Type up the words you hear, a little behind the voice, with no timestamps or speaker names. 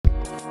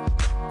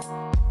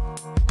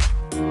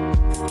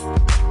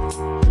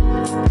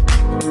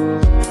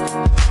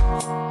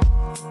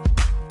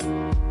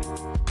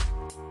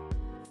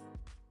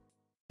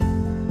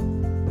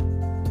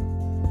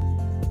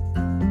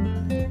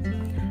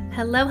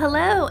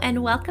Hello,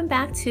 and welcome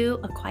back to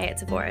A Quiet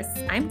Divorce.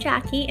 I'm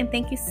Jackie, and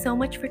thank you so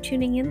much for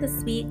tuning in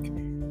this week.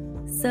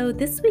 So,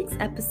 this week's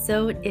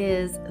episode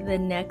is the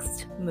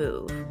next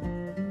move.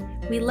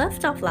 We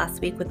left off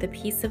last week with a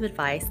piece of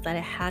advice that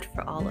I had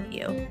for all of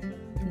you,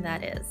 and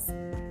that is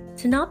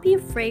to not be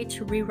afraid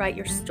to rewrite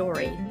your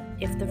story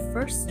if the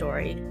first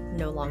story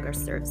no longer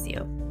serves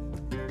you.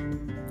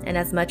 And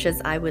as much as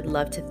I would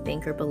love to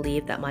think or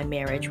believe that my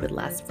marriage would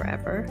last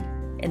forever,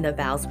 and the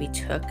vows we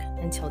took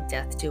until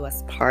death do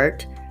us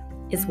part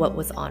is what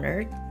was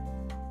honored.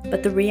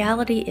 But the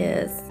reality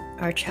is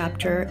our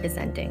chapter is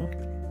ending,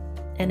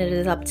 and it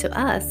is up to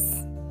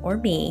us, or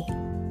me,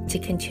 to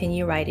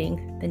continue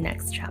writing the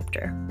next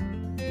chapter.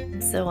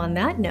 So on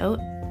that note,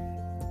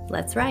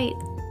 let's write.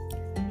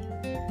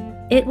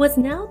 It was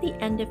now the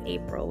end of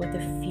April with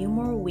a few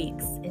more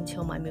weeks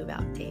until my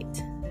move-out date,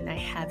 and I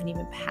haven't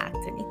even packed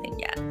anything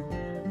yet.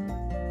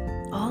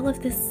 All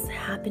of this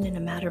happened in a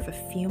matter of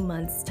a few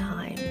months'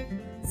 time,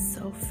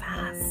 so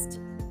fast.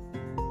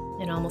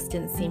 It almost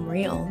didn't seem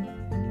real,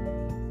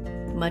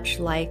 much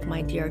like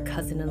my dear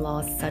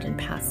cousin-in-law's sudden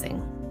passing.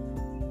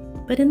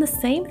 But in the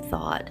same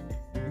thought,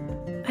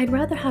 I'd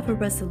rather have a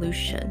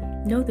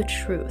resolution, know the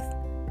truth,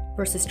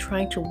 versus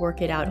trying to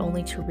work it out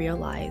only to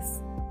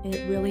realize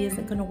it really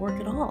isn't going to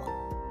work at all.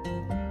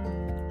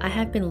 I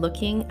have been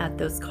looking at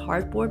those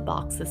cardboard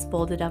boxes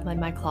folded up in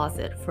my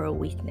closet for a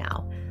week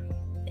now,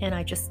 and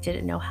I just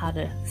didn't know how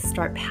to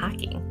start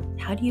packing.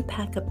 How do you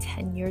pack up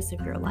 10 years of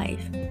your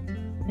life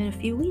in a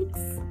few weeks?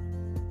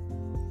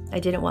 I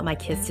didn't want my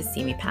kids to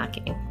see me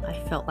packing. I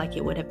felt like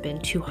it would have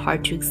been too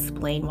hard to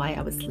explain why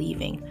I was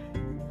leaving.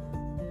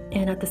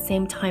 And at the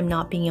same time,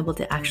 not being able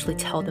to actually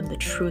tell them the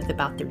truth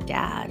about their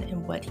dad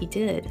and what he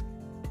did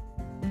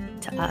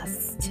to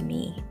us, to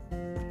me.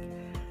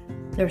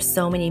 There are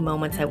so many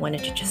moments I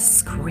wanted to just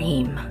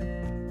scream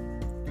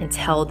and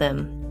tell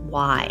them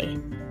why.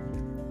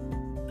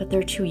 But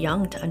they're too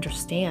young to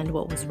understand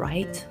what was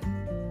right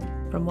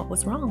from what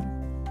was wrong.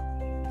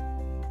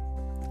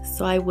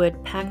 So I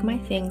would pack my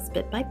things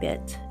bit by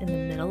bit in the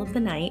middle of the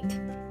night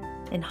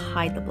and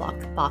hide the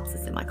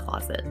boxes in my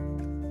closet.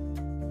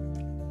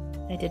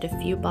 I did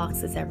a few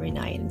boxes every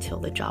night until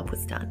the job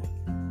was done.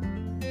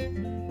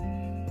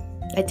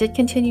 I did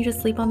continue to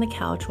sleep on the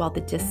couch while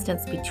the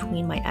distance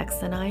between my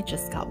ex and I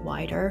just got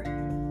wider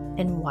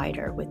and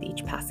wider with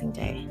each passing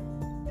day.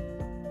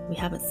 We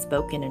haven't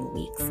spoken in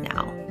weeks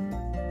now.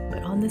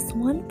 But on this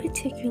one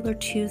particular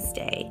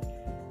Tuesday,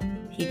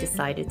 he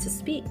decided to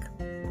speak.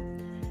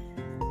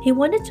 He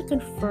wanted to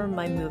confirm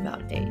my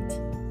move-out date,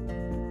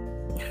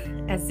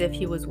 as if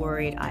he was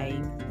worried I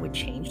would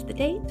change the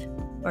date,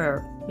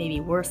 or maybe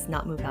worse,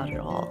 not move out at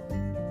all.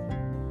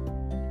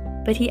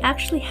 But he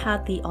actually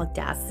had the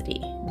audacity,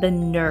 the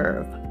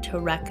nerve to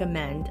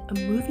recommend a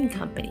moving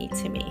company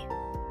to me.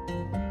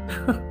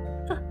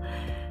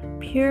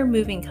 Pure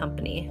Moving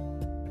Company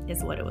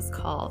is what it was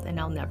called, and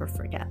I'll never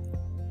forget.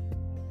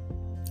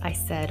 I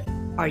said,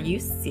 "Are you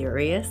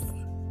serious?"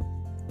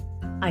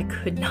 I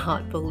could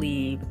not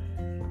believe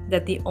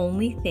that the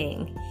only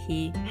thing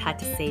he had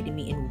to say to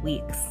me in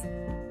weeks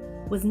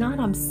was not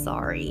 "I'm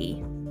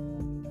sorry"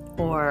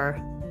 or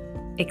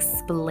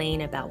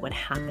explain about what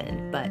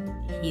happened, but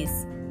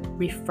he's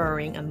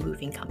referring a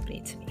moving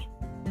company to me.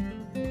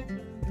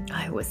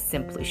 I was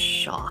simply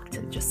shocked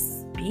and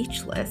just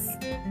speechless,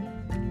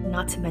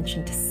 not to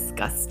mention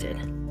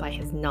disgusted by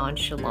his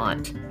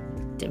nonchalant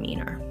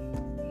demeanor.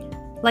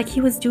 Like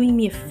he was doing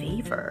me a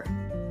favor,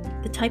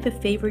 the type of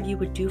favor you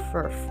would do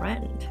for a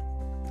friend.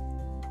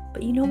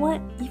 But you know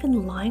what?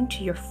 Even lying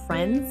to your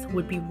friends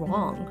would be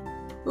wrong,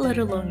 let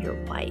alone your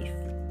wife.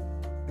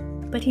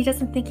 But he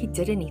doesn't think he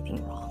did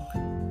anything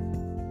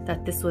wrong.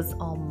 That this was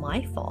all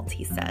my fault,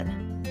 he said.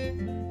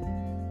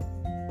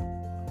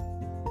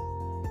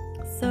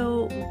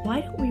 So why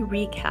don't we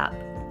recap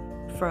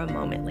for a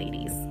moment,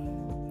 ladies?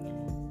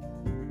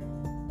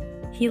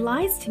 He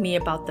lies to me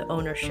about the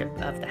ownership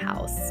of the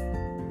house,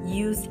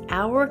 used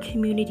our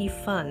community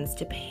funds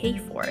to pay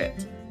for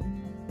it,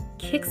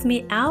 kicks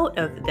me out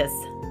of this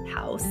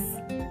house,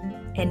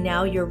 and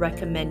now you're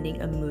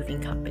recommending a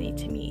moving company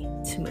to me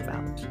to move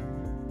out.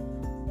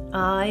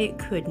 I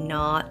could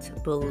not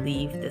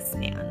believe this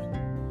man.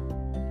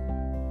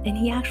 And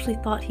he actually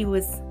thought he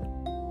was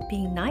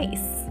being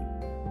nice.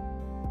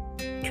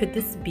 Could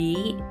this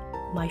be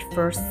my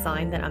first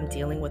sign that I'm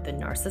dealing with a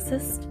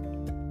narcissist?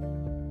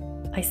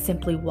 I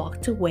simply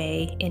walked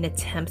away in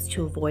attempts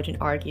to avoid an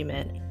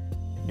argument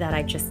that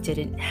I just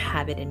didn't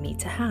have it in me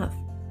to have.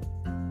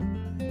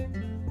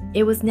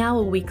 It was now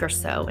a week or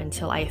so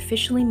until I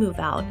officially move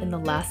out, and the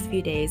last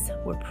few days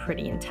were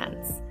pretty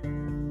intense.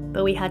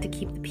 But we had to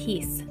keep the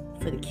peace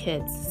for the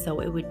kids so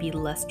it would be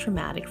less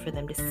traumatic for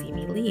them to see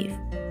me leave.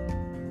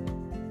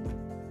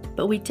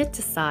 But we did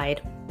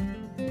decide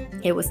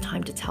it was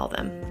time to tell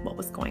them what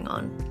was going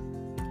on.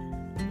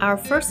 Our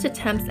first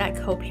attempts at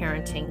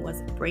co-parenting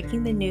was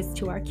breaking the news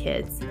to our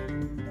kids,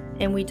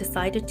 and we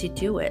decided to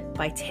do it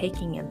by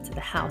taking them to the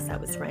house I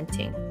was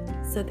renting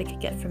so they could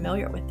get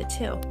familiar with it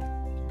too.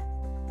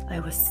 I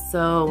was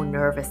so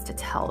nervous to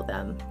tell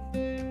them.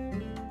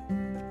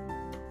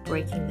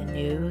 breaking the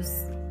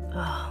news,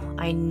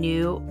 I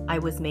knew I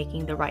was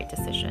making the right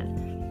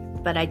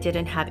decision, but I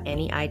didn't have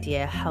any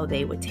idea how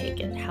they would take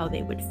it, how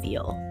they would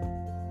feel.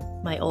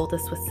 My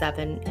oldest was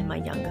 7 and my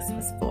youngest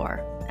was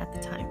 4 at the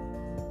time.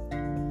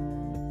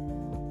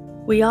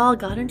 We all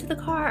got into the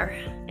car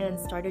and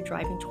started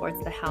driving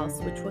towards the house,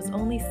 which was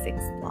only 6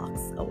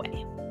 blocks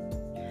away.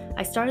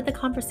 I started the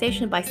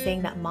conversation by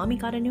saying that Mommy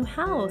got a new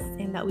house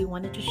and that we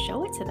wanted to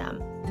show it to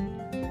them.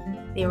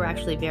 They were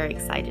actually very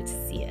excited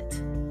to see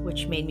it,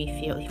 which made me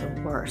feel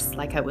even worse,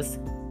 like I was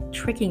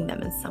tricking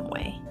them in some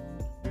way.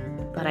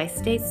 But I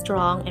stayed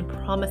strong and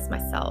promised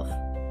myself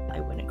I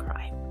wouldn't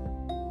cry.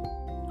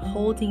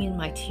 Holding in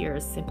my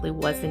tears simply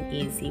wasn't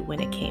easy when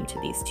it came to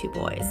these 2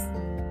 boys.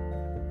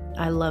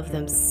 I love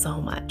them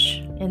so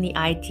much, and the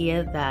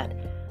idea that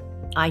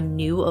I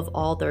knew of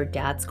all their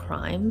dad's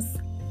crimes,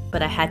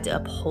 but I had to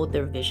uphold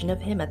their vision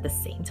of him at the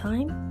same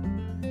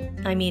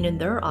time? I mean, in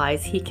their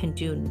eyes, he can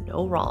do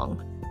no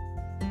wrong.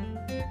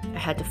 I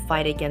had to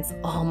fight against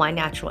all my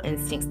natural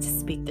instincts to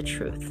speak the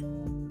truth.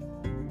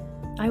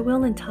 I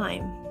will in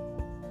time,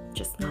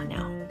 just not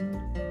now.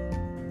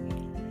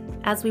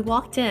 As we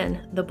walked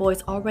in, the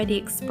boys already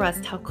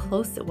expressed how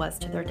close it was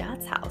to their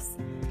dad's house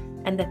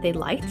and that they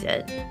liked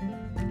it.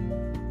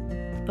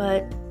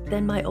 But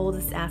then my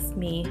oldest asked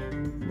me,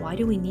 why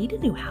do we need a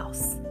new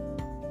house?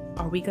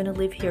 Are we going to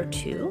live here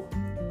too?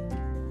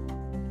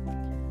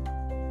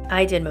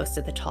 I did most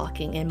of the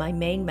talking, and my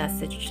main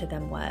message to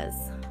them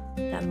was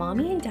that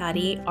Mommy and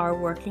Daddy are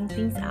working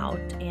things out,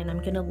 and I'm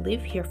going to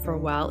live here for a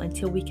while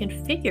until we can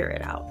figure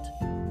it out.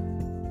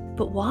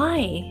 But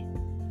why?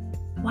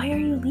 Why are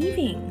you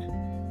leaving?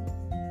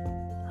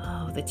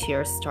 Oh, the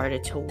tears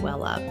started to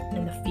well up,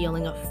 and the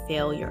feeling of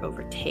failure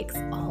overtakes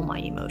all my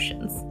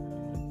emotions.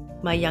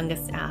 My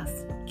youngest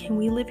asked, can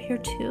we live here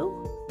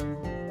too?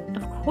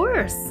 Of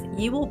course,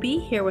 you will be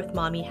here with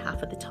Mommy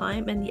half of the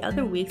time, and the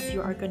other weeks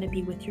you are going to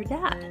be with your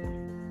dad.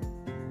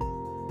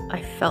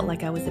 I felt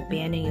like I was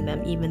abandoning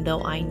them, even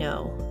though I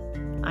know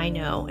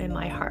in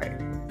my heart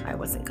I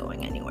wasn't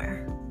going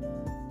anywhere.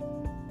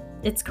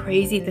 It's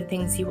crazy the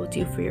things you will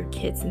do for your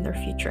kids and their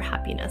future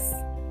happiness,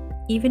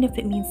 even if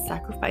it means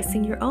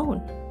sacrificing your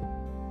own.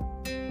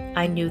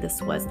 I knew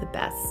this was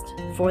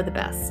for the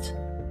best,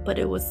 but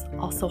it was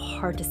also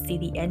hard to see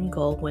the end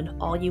goal when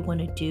all you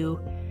want to do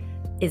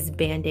is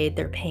band-aid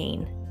their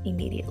pain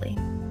immediately.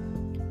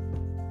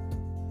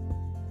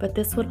 But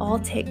this would all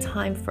take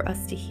time for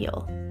us to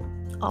heal,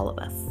 all of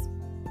us.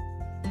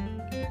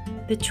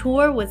 The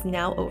tour was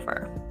now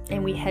over,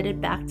 and we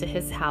headed back to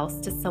his house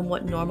to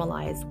somewhat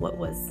normalize what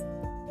was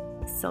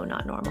so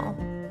not normal.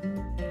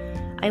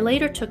 I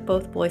later took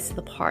both boys to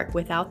the park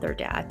without their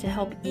dad to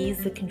help ease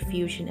the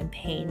confusion and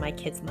pain my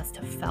kids must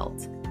have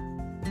felt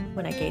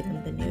when I gave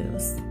them the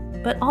news,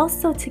 but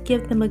also to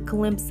give them a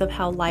glimpse of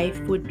how life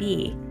would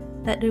be,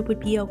 that it would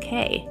be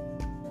okay,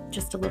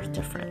 just a little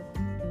different.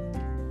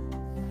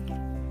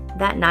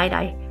 That night,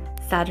 I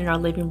sat in our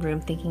living room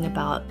thinking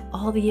about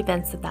all the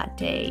events of that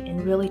day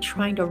and really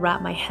trying to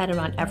wrap my head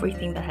around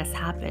everything that has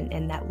happened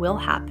and that will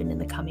happen in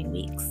the coming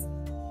weeks.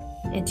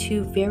 And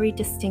 2 very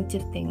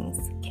distinctive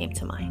things came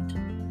to mind.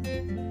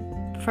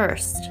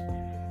 First,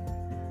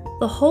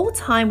 the whole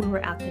time we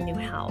were at the new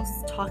house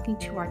talking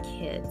to our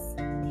kids,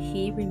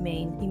 he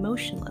remained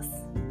emotionless,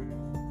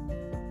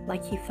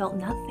 like he felt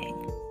nothing.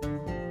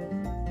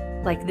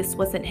 Like this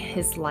wasn't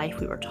his life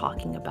we were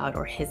talking about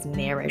or his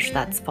marriage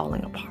that's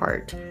falling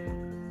apart.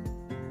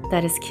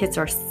 That his kids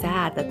are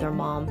sad that their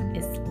mom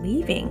is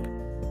leaving,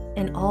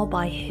 and all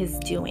by his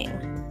doing.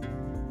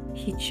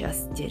 He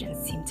just didn't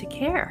seem to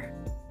care.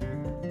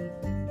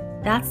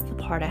 That's the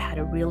part I had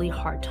a really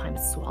hard time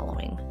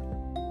swallowing.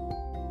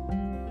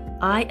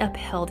 I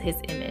upheld his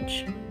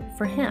image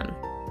for him,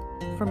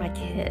 for my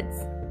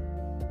kids.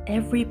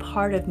 Every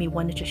part of me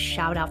wanted to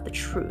shout out the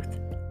truth,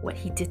 what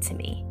he did to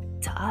me,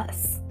 to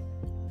us.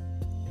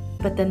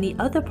 But then the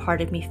other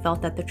part of me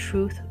felt that the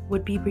truth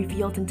would be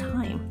revealed in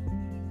time.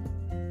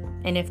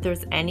 And if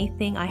there's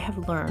anything I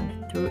have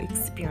learned through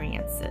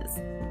experiences,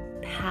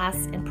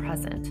 past and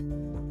present,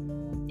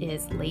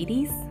 is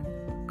ladies,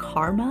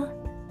 karma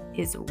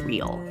is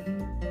real.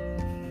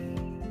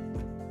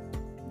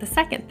 The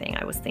second thing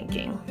I was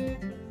thinking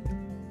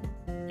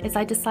is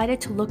I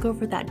decided to look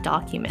over that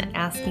document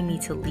asking me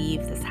to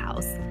leave this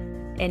house,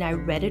 and I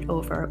read it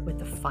over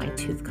with a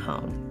fine-tooth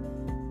comb.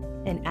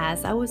 And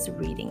as I was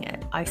reading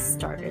it, I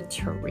started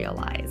to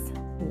realize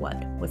what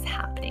was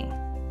happening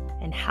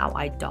and how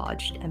I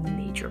dodged a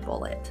major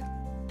bullet.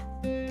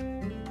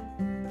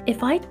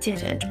 If I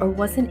didn't or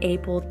wasn't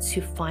able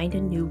to find a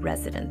new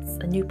residence,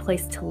 a new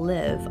place to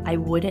live, I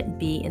wouldn't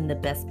be in the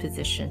best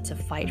position to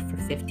fight for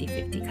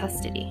 50-50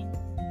 custody.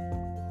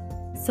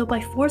 So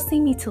by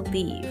forcing me to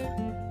leave,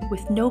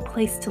 with no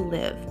place to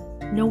live,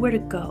 nowhere to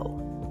go,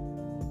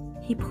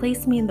 he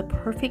placed me in the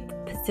perfect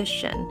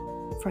position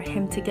for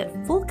him to get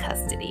full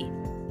custody.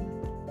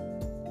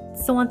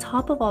 So on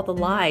top of all the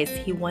lies,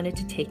 he wanted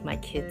to take my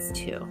kids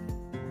too.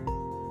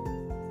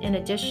 In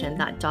addition,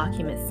 that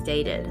document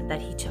stated that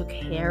he took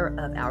care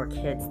of our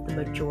kids the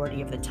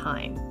majority of the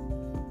time.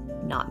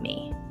 not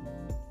me.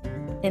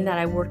 And that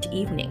I worked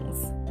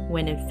evenings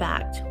when in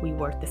fact we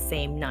worked the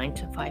same 9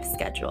 to 5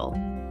 schedule,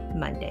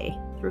 Monday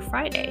through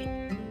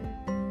Friday.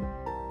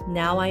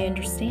 Now I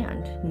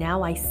understand.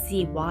 Now I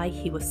see why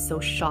he was so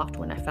shocked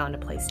when I found a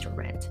place to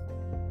rent.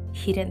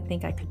 He didn't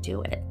think I could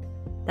do it,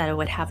 that I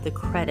would have the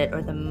credit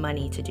or the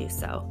money to do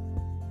so.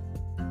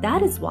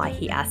 That is why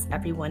he asked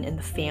everyone in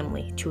the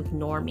family to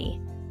ignore me,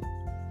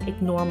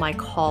 ignore my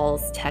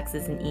calls,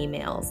 texts, and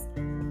emails.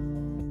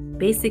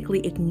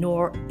 Basically,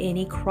 ignore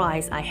any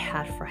cries I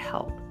had for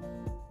help.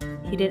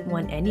 He didn't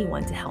want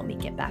anyone to help me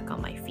get back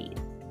on my feet.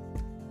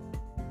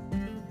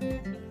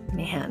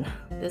 Man,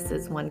 this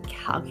is one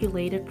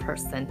calculated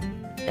person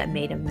that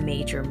made a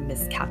major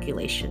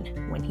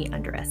miscalculation when he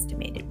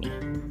underestimated me.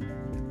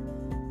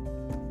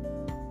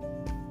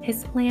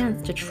 His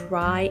plans to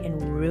try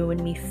and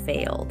ruin me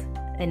failed,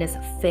 and his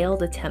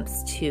failed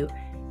attempts to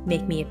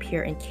make me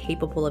appear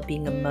incapable of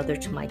being a mother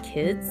to my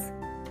kids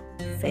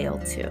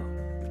failed too.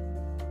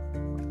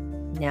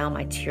 Now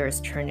my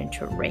tears turned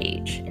into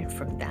rage, and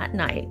from that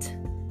night,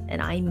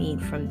 and I mean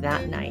from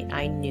that night,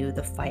 I knew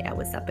the fight I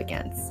was up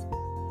against,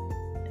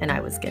 and I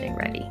was getting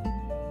ready.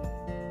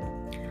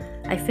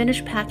 I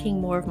finished packing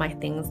more of my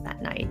things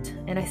that night,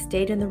 and I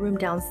stayed in the room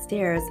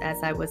downstairs as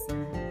I was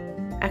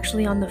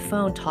actually on the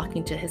phone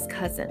talking to his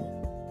cousin,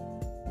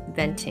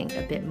 venting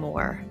a bit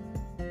more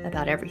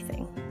about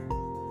everything.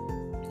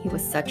 He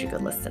was such a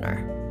good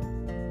listener.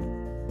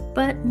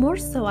 But more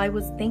so, I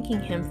was thanking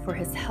him for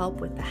his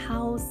help with the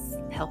house,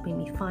 helping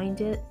me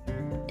find it,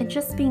 and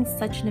just being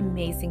such an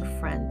amazing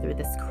friend through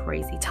this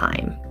crazy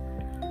time.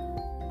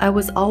 I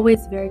was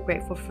always very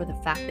grateful for the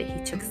fact that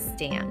he took a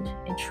stand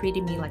and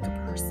treated me like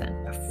a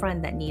person, a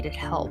friend that needed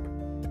help,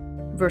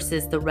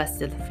 versus the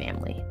rest of the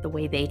family, the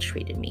way they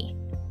treated me,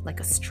 like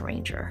a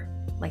stranger,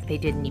 like they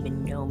didn't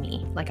even know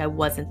me, like I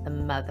wasn't the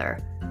mother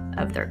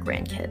of their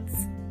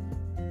grandkids.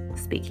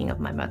 Speaking of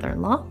my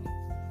mother-in-law.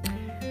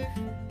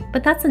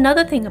 But that's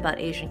another thing about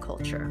Asian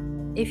culture.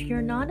 If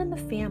you're not in the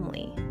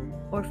family,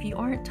 or if you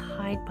aren't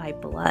tied by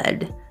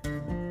blood,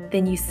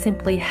 then you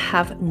simply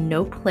have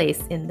no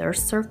place in their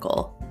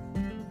circle.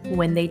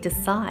 When they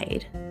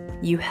decide,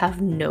 you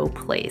have no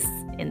place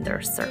in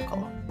their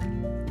circle.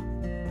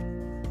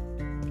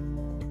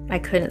 I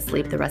couldn't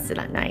sleep the rest of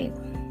that night,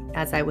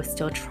 as I was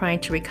still trying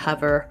to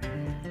recover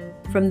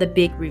from the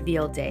big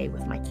reveal day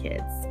with my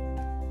kids,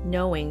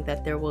 knowing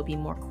that there will be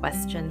more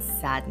questions,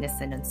 sadness,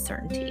 and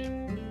uncertainty.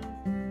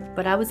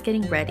 But I was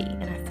getting ready,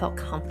 and I felt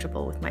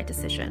comfortable with my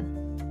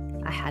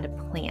decision. I had a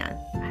plan.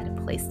 I had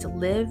a place to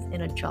live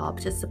and a job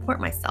to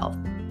support myself.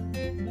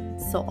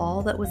 So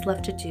all that was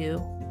left to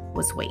do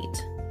was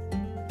wait.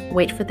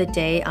 Wait for the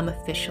day I'm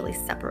officially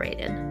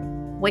separated.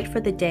 Wait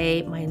for the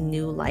day my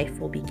new life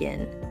will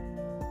begin.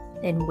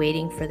 And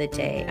waiting for the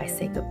day I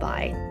say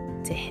goodbye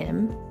to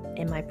him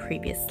and my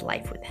previous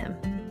life with him.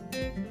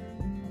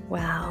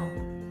 Wow,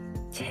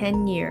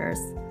 10 years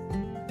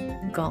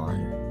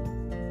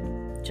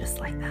gone, just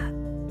like that.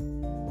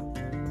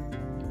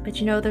 But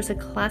you know, there's a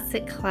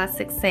classic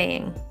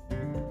saying,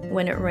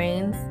 when it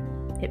rains,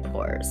 it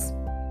pours.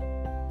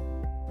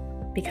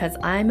 Because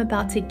I'm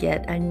about to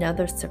get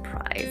another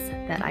surprise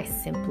that I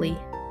simply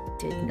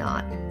did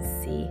not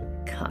see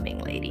coming,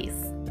 ladies.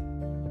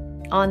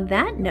 On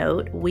that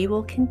note, we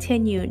will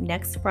continue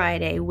next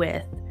Friday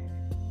with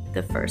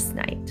the first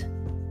night.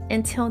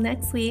 Until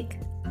next week,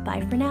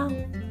 bye for now.